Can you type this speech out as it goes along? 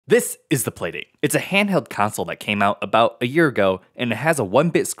This is the Playdate. It's a handheld console that came out about a year ago, and it has a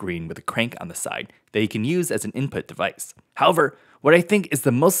 1-bit screen with a crank on the side that you can use as an input device. However, what I think is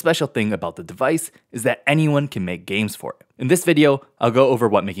the most special thing about the device is that anyone can make games for it. In this video, I'll go over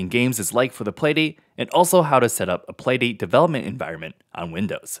what making games is like for the Playdate, and also how to set up a Playdate development environment on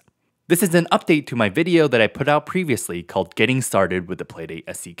Windows. This is an update to my video that I put out previously called Getting Started with the Playdate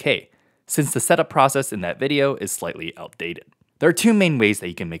SDK, since the setup process in that video is slightly outdated. There are two main ways that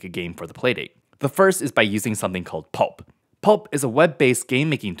you can make a game for the Playdate. The first is by using something called Pulp. Pulp is a web-based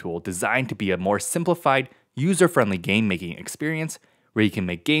game-making tool designed to be a more simplified, user-friendly game-making experience where you can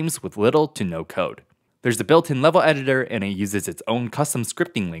make games with little to no code. There's a built-in level editor, and it uses its own custom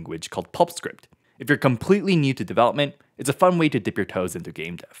scripting language called PulpScript. If you're completely new to development, it's a fun way to dip your toes into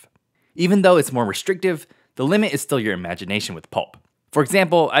game dev. Even though it's more restrictive, the limit is still your imagination with Pulp. For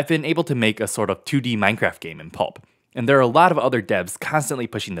example, I've been able to make a sort of 2D Minecraft game in Pulp, and there are a lot of other devs constantly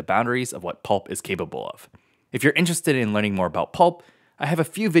pushing the boundaries of what Pulp is capable of. If you're interested in learning more about Pulp, I have a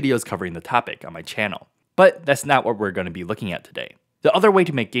few videos covering the topic on my channel. But that's not what we're going to be looking at today. The other way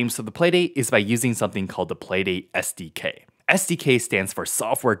to make games for the Playdate is by using something called the Playdate SDK. SDK stands for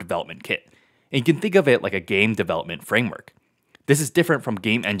Software Development Kit, and you can think of it like a game development framework. This is different from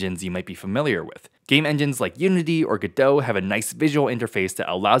game engines you might be familiar with. Game engines like Unity or Godot have a nice visual interface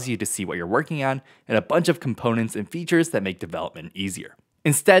that allows you to see what you're working on and a bunch of components and features that make development easier.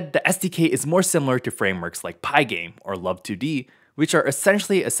 Instead, the SDK is more similar to frameworks like Pygame or Love2D, which are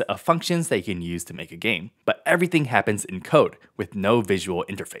essentially a set of functions that you can use to make a game, but everything happens in code with no visual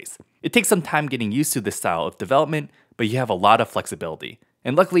interface. It takes some time getting used to this style of development, but you have a lot of flexibility.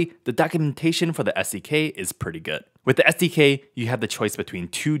 And luckily, the documentation for the SDK is pretty good. With the SDK, you have the choice between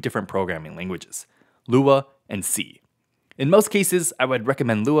two different programming languages, Lua and C. In most cases, I would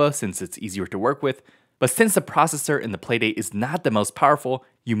recommend Lua since it's easier to work with, but since the processor in the Playdate is not the most powerful,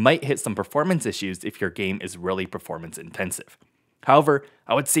 you might hit some performance issues if your game is really performance intensive. However,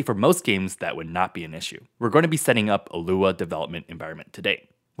 I would say for most games that would not be an issue. We're going to be setting up a Lua development environment today.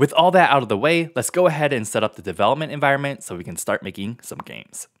 With all that out of the way, let's go ahead and set up the development environment so we can start making some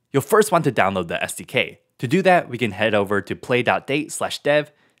games. You'll first want to download the SDK. To do that, we can head over to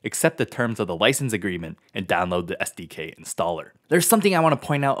play.date/dev, accept the terms of the license agreement, and download the SDK installer. There's something I want to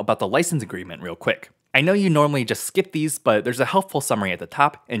point out about the license agreement real quick. I know you normally just skip these, but there's a helpful summary at the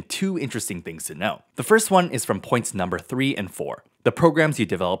top and two interesting things to know. The first one is from points number 3 and 4. The programs you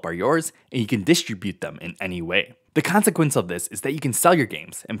develop are yours, and you can distribute them in any way. The consequence of this is that you can sell your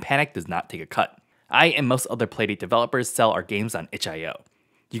games, and Panic does not take a cut. I and most other Playdate developers sell our games on itch.io.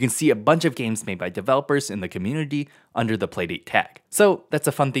 You can see a bunch of games made by developers in the community under the Playdate tag. So that's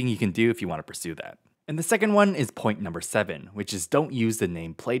a fun thing you can do if you want to pursue that. And the second one is point number 7, which is don't use the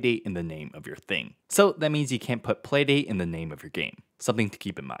name Playdate in the name of your thing. So that means you can't put Playdate in the name of your game. Something to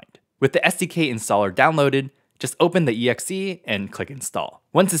keep in mind. With the SDK installer downloaded, just open the exe and click install.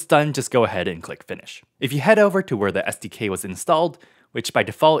 Once it's done, just go ahead and click finish. If you head over to where the SDK was installed, which by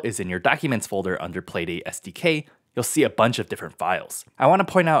default is in your documents folder under Playdate SDK, you'll see a bunch of different files. I want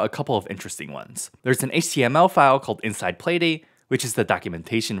to point out a couple of interesting ones. There's an HTML file called Inside Playdate, which is the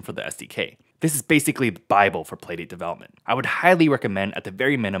documentation for the SDK. This is basically the Bible for Playdate development. I would highly recommend at the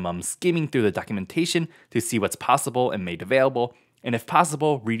very minimum skimming through the documentation to see what's possible and made available, and if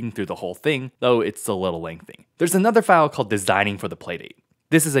possible, reading through the whole thing, though it's a little lengthy. There's another file called Designing for the Playdate.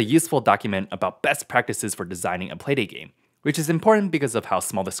 This is a useful document about best practices for designing a Playdate game, which is important because of how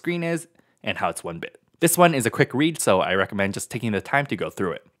small the screen is and how it's 1-bit. This one is a quick read, so I recommend just taking the time to go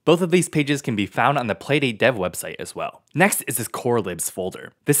through it. Both of these pages can be found on the Playdate dev website as well. Next is this core libs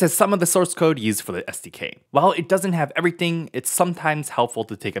folder. This has some of the source code used for the SDK. While it doesn't have everything, it's sometimes helpful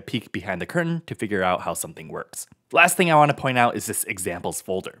to take a peek behind the curtain to figure out how something works. The last thing I want to point out is this examples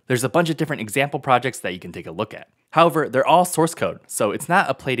folder. There's a bunch of different example projects that you can take a look at. However, they're all source code, so it's not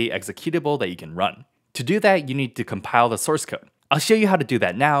a Playdate executable that you can run. To do that, you need to compile the source code. I'll show you how to do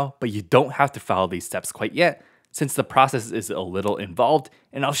that now, but you don't have to follow these steps quite yet, since the process is a little involved,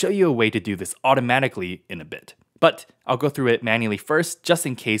 and I'll show you a way to do this automatically in a bit. But I'll go through it manually first, just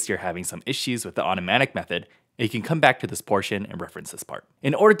in case you're having some issues with the automatic method, and you can come back to this portion and reference this part.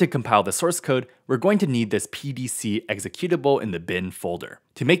 In order to compile the source code, we're going to need this PDC executable in the bin folder.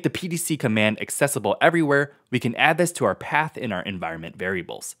 To make the PDC command accessible everywhere, we can add this to our path in our environment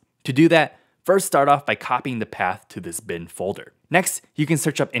variables. To do that, first start off by copying the path to this bin folder. Next, you can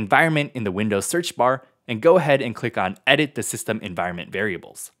search up environment in the Windows search bar and go ahead and click on Edit the System Environment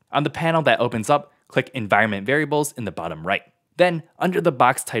Variables. On the panel that opens up, click Environment Variables in the bottom right. Then, under the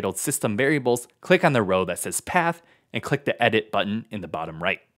box titled System Variables, click on the row that says Path and click the Edit button in the bottom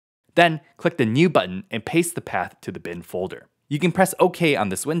right. Then, click the New button and paste the path to the bin folder. You can press OK on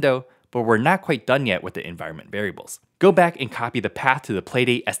this window, but we're not quite done yet with the environment variables. Go back and copy the path to the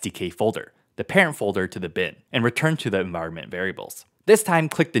Playdate SDK folder, the parent folder to the bin, and return to the environment variables. This time,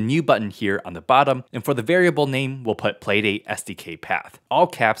 click the new button here on the bottom, and for the variable name, we'll put Playdate SDK path, all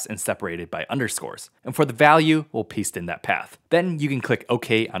caps and separated by underscores. And for the value, we'll paste in that path. Then you can click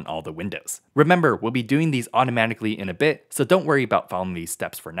OK on all the windows. Remember, we'll be doing these automatically in a bit, so don't worry about following these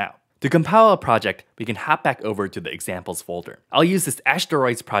steps for now. To compile a project, we can hop back over to the examples folder. I'll use this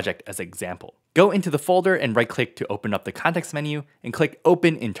asteroids project as an example. Go into the folder and right-click to open up the context menu and click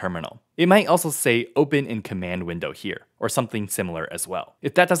Open in Terminal. It might also say Open in Command window here, or something similar as well.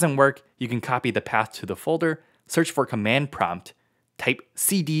 If that doesn't work, you can copy the path to the folder, search for command prompt, type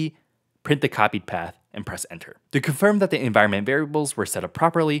cd, print the copied path, and press enter. To confirm that the environment variables were set up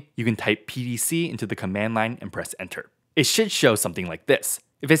properly, you can type pdc into the command line and press enter. It should show something like this.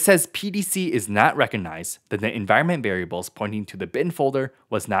 If it says PDC is not recognized, then the environment variables pointing to the bin folder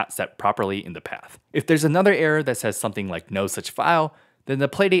was not set properly in the path. If there's another error that says something like no such file, then the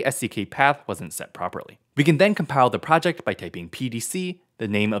Playdate SDK path wasn't set properly. We can then compile the project by typing PDC, the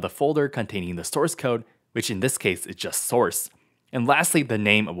name of the folder containing the source code, which in this case is just source, and lastly the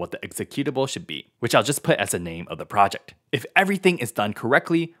name of what the executable should be, which I'll just put as the name of the project. If everything is done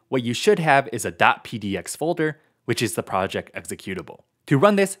correctly, what you should have is a .pdx folder, which is the project executable. To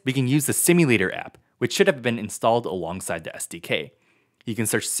run this, we can use the Simulator app, which should have been installed alongside the SDK. You can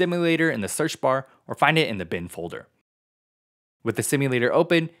search Simulator in the search bar or find it in the bin folder. With the simulator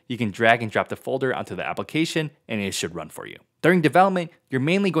open, you can drag and drop the folder onto the application and it should run for you. During development, you're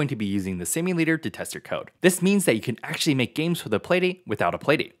mainly going to be using the simulator to test your code. This means that you can actually make games for the Playdate without a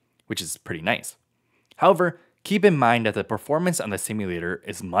Playdate, which is pretty nice. However, keep in mind that the performance on the simulator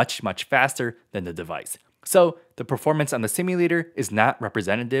is much faster than the device. So, the performance on the simulator is not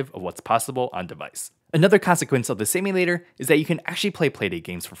representative of what's possible on device. Another consequence of the simulator is that you can actually play Playdate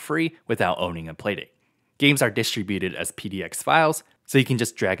games for free without owning a Playdate. Games are distributed as PDX files, so you can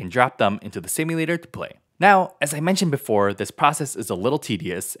just drag and drop them into the simulator to play. Now, as I mentioned before, this process is a little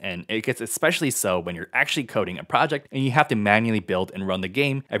tedious, and it gets especially so when you're actually coding a project and you have to manually build and run the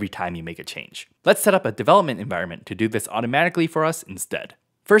game every time you make a change. Let's set up a development environment to do this automatically for us instead.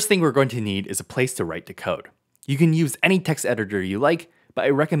 First thing we're going to need is a place to write the code. You can use any text editor you like, but I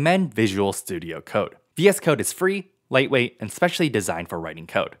recommend Visual Studio Code. VSCode is free, lightweight, and specially designed for writing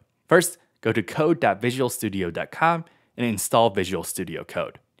code. First, go to code.visualstudio.com and install Visual Studio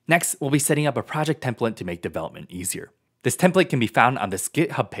Code. Next, we'll be setting up a project template to make development easier. This template can be found on this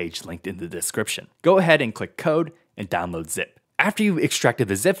GitHub page linked in the description. Go ahead and click Code and download zip. After you've extracted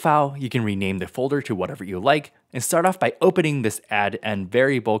the zip file, you can rename the folder to whatever you like and start off by opening this add end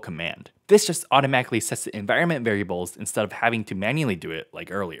variable command. This just automatically sets the environment variables instead of having to manually do it like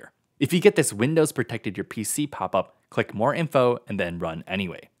earlier. If you get this Windows protected your PC pop-up, click more info and then run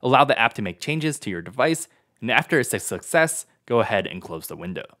anyway. Allow the app to make changes to your device, and after it's a success, go ahead and close the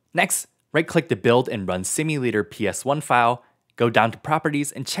window. Next, right-click the build and run simulator PS1 file, go down to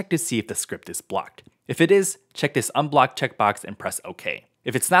properties and check to see if the script is blocked. If it is, check this unblock checkbox and press OK.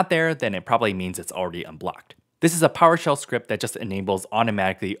 If it's not there, then it probably means it's already unblocked. This is a PowerShell script that just enables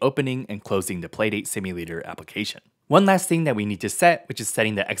automatically opening and closing the Playdate simulator application. One last thing that we need to set, which is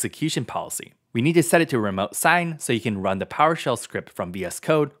setting the execution policy. We need to set it to remote sign so you can run the PowerShell script from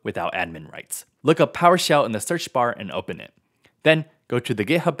VSCode without admin rights. Look up PowerShell in the search bar and open it. Then go to the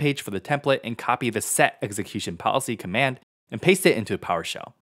GitHub page for the template and copy the set execution policy command and paste it into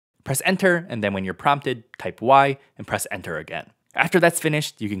PowerShell. Press enter, and then when you're prompted, type Y and press enter again. After that's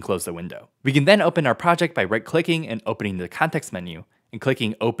finished, you can close the window. We can then open our project by right-clicking and opening the context menu and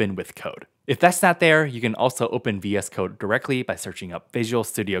clicking Open with Code. If that's not there, you can also open VS Code directly by searching up Visual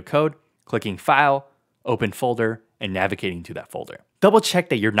Studio Code, clicking File, Open Folder, and navigating to that folder. Double check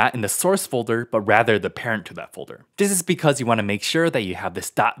that you're not in the source folder, but rather the parent to that folder. This is because you want to make sure that you have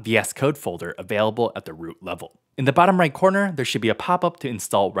this .vscode folder available at the root level. In the bottom right corner, there should be a pop-up to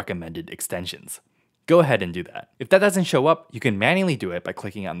install recommended extensions. Go ahead and do that. If that doesn't show up, you can manually do it by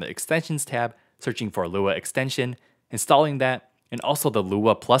clicking on the Extensions tab, searching for Lua extension, installing that, and also the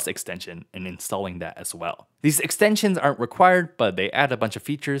Lua Plus extension and installing that as well. These extensions aren't required, but they add a bunch of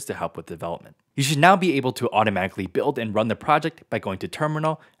features to help with development. You should now be able to automatically build and run the project by going to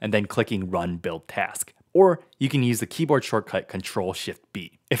Terminal and then clicking Run Build Task. Or you can use the keyboard shortcut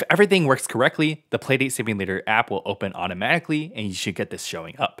Ctrl-Shift-B. If everything works correctly, the Playdate Simulator app will open automatically and you should get this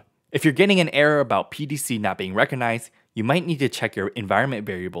showing up. If you're getting an error about PDC not being recognized, you might need to check your environment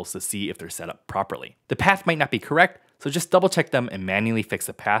variables to see if they're set up properly. The path might not be correct, so just double check them and manually fix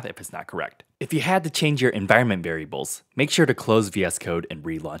the path if it's not correct. If you had to change your environment variables, make sure to close VS Code and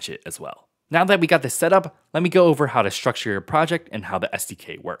relaunch it as well. Now that we got this set up, let me go over how to structure your project and how the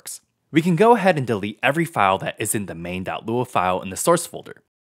SDK works. We can go ahead and delete every file that isn't the main.lua file in the source folder.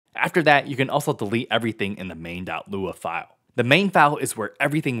 After that, you can also delete everything in the main.lua file. The main file is where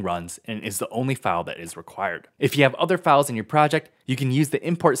everything runs and is the only file that is required. If you have other files in your project, you can use the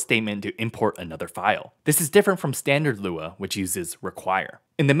import statement to import another file. This is different from standard Lua, which uses require.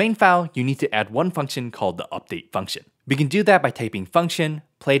 In the main file, you need to add one function called the update function. We can do that by typing function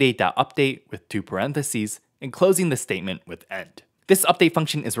playdate.update with 2 parentheses and closing the statement with end. This update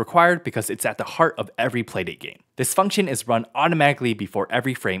function is required because it's at the heart of every Playdate game. This function is run automatically before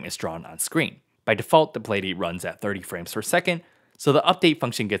every frame is drawn on screen. By default, the Playdate runs at 30 frames per second, so the update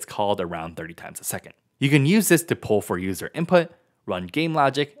function gets called around 30 times a second. You can use this to pull for user input, run game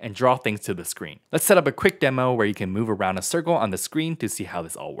logic, and draw things to the screen. Let's set up a quick demo where you can move around a circle on the screen to see how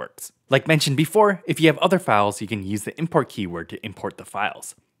this all works. Like mentioned before, if you have other files, you can use the import keyword to import the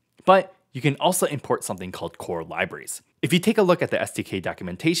files. But you can also import something called core libraries. If you take a look at the SDK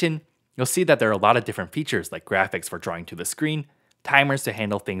documentation, you'll see that there are a lot of different features like graphics for drawing to the screen, timers to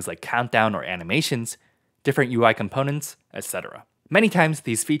handle things like countdown or animations, different UI components, etc. Many times,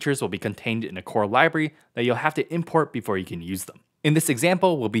 these features will be contained in a core library that you'll have to import before you can use them. In this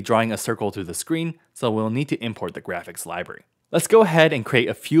example, we'll be drawing a circle to the screen, so we'll need to import the graphics library. Let's go ahead and create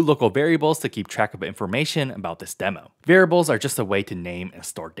a few local variables to keep track of information about this demo. Variables are just a way to name and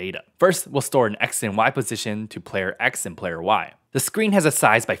store data. First, we'll store an X and Y position to player X and player Y. The screen has a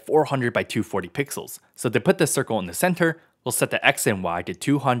size by 400 by 240 pixels, so to put the circle in the center, we'll set the X and Y to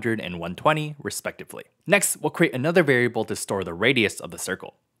 200 and 120 respectively. Next, we'll create another variable to store the radius of the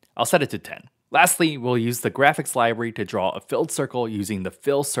circle. I'll set it to 10. Lastly, we'll use the graphics library to draw a filled circle using the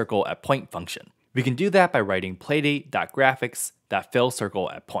fill circle at point function. We can do that by writing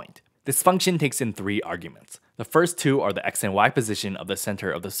playdate.graphics.fillCircleAtPoint. This function takes in 3 arguments. The first 2 are the X and Y position of the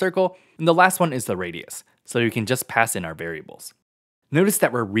center of the circle, and the last one is the radius, so you can just pass in our variables. Notice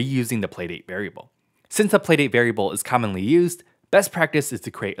that we're reusing the Playdate variable. Since the Playdate variable is commonly used, best practice is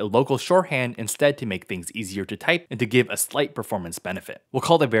to create a local shorthand instead to make things easier to type and to give a slight performance benefit. We'll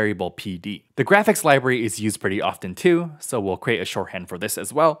call the variable PD. The graphics library is used pretty often too, so we'll create a shorthand for this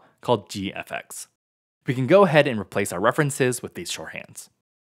as well, called GFX. We can go ahead and replace our references with these shorthands.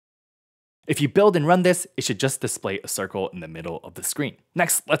 If you build and run this, it should just display a circle in the middle of the screen.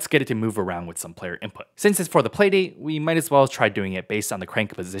 Next, let's get it to move around with some player input. Since it's for the Playdate, we might as well try doing it based on the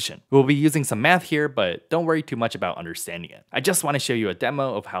crank position. We'll be using some math here, but don't worry too much about understanding it. I just want to show you a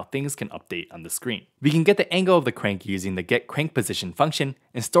demo of how things can update on the screen. We can get the angle of the crank using the getCrankPosition function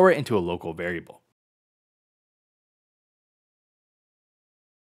and store it into a local variable.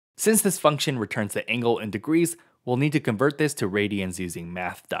 Since this function returns the angle in degrees, we'll need to convert this to radians using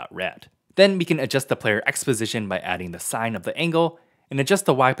math.rad. Then we can adjust the player X position by adding the sine of the angle, and adjust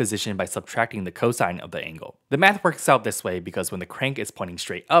the Y position by subtracting the cosine of the angle. The math works out this way because when the crank is pointing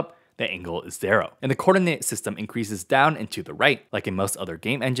straight up, the angle is 0, and the coordinate system increases down and to the right, like in most other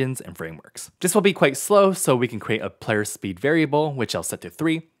game engines and frameworks. This will be quite slow, so we can create a player speed variable, which I'll set to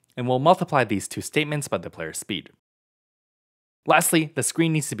 3, and we'll multiply these 2 statements by the player speed. Lastly, the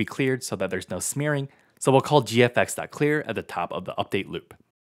screen needs to be cleared so that there's no smearing, so we'll call gfx.clear at the top of the update loop.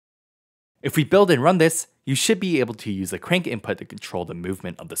 If we build and run this, you should be able to use the crank input to control the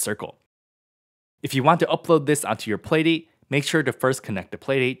movement of the circle. If you want to upload this onto your Playdate, make sure to first connect the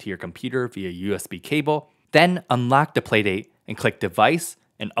Playdate to your computer via USB cable, then unlock the Playdate and click Device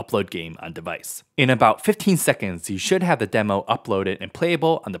and Upload Game on Device. In about 15 seconds, you should have the demo uploaded and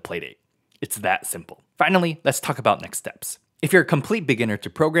playable on the Playdate. It's that simple. Finally, let's talk about next steps. If you're a complete beginner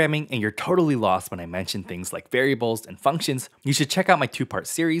to programming and you're totally lost when I mention things like variables and functions, you should check out my 2-part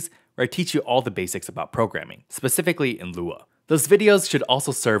series where I teach you all the basics about programming, specifically in Lua. Those videos should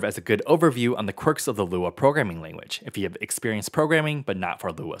also serve as a good overview on the quirks of the Lua programming language if you have experience programming but not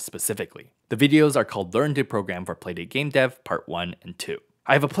for Lua specifically. The videos are called Learn to Program for Playdate Game Dev Part 1 and 2.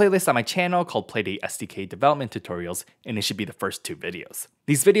 I have a playlist on my channel called Playdate SDK Development Tutorials, and it should be the first 2 videos.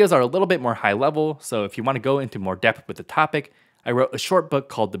 These videos are a little bit more high level, so if you want to go into more depth with the topic, I wrote a short book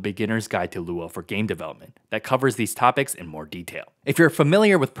called The Beginner's Guide to Lua for Game Development that covers these topics in more detail. If you're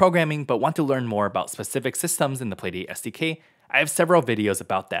familiar with programming but want to learn more about specific systems in the Playdate SDK, I have several videos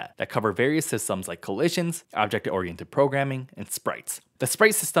about that cover various systems like collisions, object-oriented programming, and sprites. The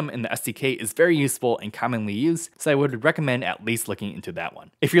sprite system in the SDK is very useful and commonly used, so I would recommend at least looking into that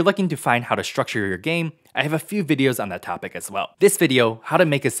one. If you're looking to find how to structure your game, I have a few videos on that topic as well. This video, How to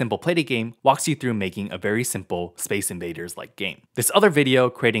Make a Simple Playdate Game, walks you through making a very simple Space Invaders-like game. This other video,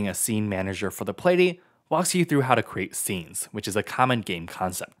 Creating a Scene Manager for the Playdate, walks you through how to create scenes, which is a common game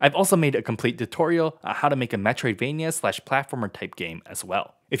concept. I've also made a complete tutorial on how to make a Metroidvania/platformer type game as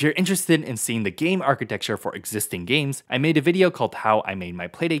well. If you're interested in seeing the game architecture for existing games, I made a video called How I Made My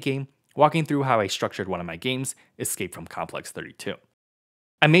Playdate Game, walking through how I structured one of my games, Escape from Complex 32.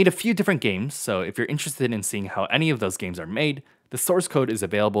 I made a few different games, so if you're interested in seeing how any of those games are made, the source code is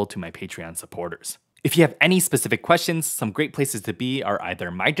available to my Patreon supporters. If you have any specific questions, some great places to be are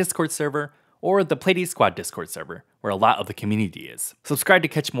either my Discord server or the Playdate Squad Discord server, where a lot of the community is. Subscribe to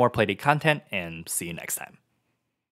catch more Playdate content, and see you next time.